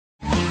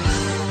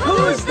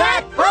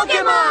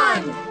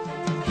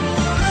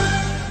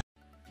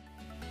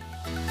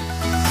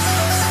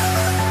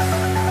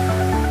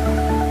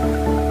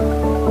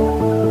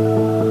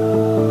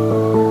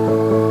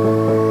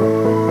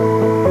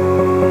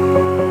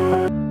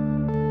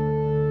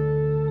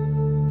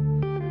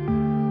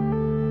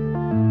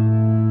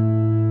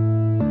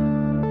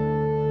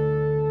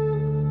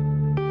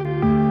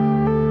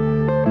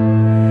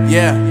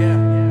Yeah.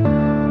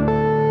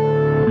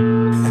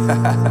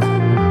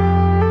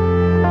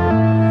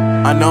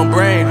 Unknown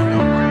Brain,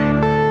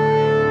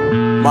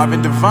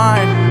 Marvin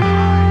Divine.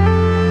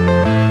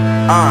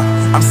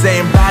 I'm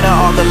saying bye to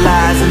all the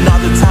lies and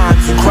all the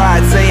times you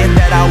cried, saying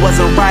that I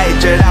wasn't right,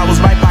 yet I was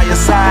right by your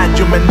side.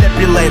 You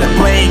manipulator,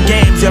 playing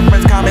games, your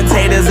friends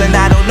commentators, and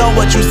I don't know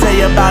what you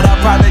say about our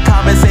private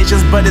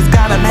conversations, but it's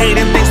got them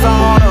hating thanks to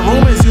all the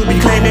rumors you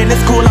be claiming.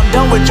 It's cool, I'm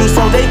done with you,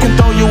 so they can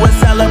throw you a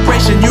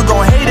celebration. You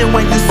gon' hate it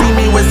when you see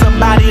me with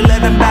somebody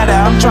living better.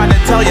 I'm trying to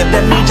tell you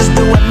that me just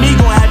doing me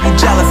gon' have you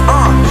jealous.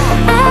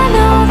 I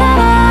know that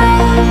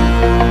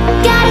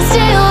I gotta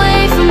stay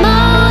away from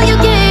all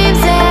your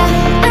games, yeah.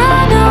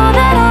 I know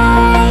that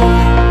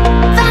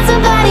I found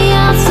somebody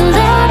else to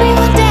love me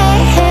one day,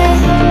 yeah.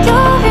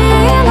 You'll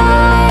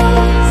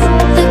realize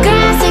the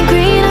grass ain't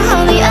greener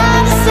on the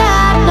other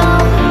side, no.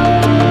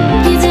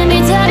 You did me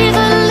dirty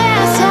for the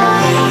last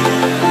time,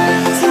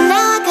 so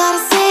now I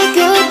gotta say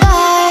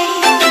goodbye.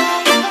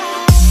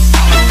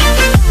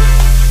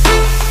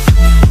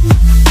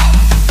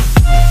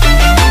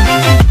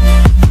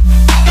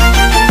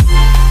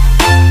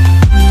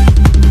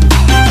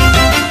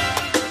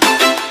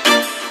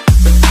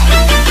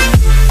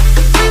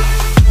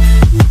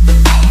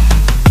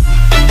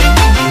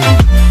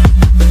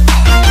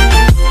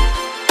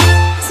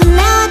 So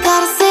now I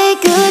gotta say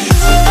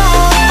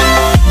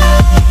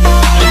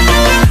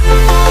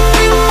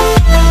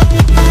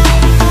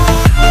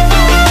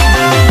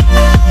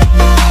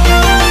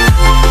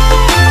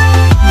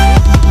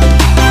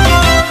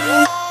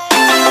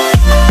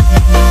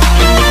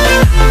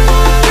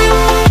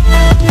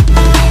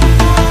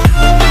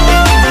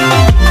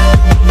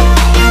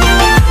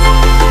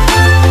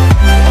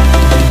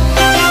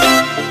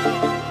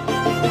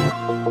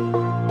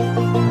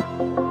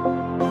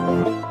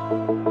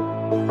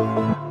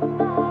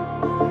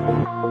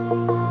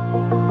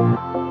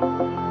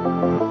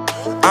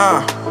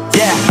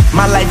Yeah,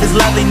 my life is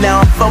lovely now,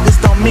 I'm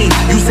focused on me.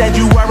 You said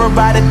you were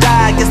about to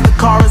die, I guess the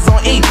car is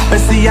on E. But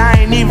see, I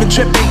ain't even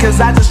tripping, cause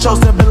I just chose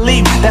to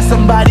believe that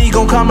somebody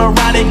gon' come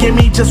around and give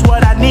me just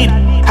what I need.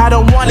 I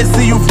don't wanna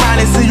see you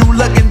frowning, see you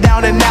looking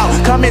down and out,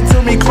 coming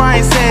to me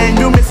crying, saying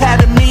you miss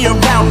having me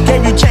around.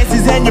 Gave you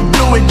chances and you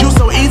blew it, you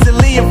so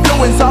easily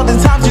influenced. All the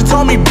times you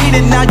told me beat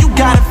it, now you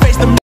gotta face the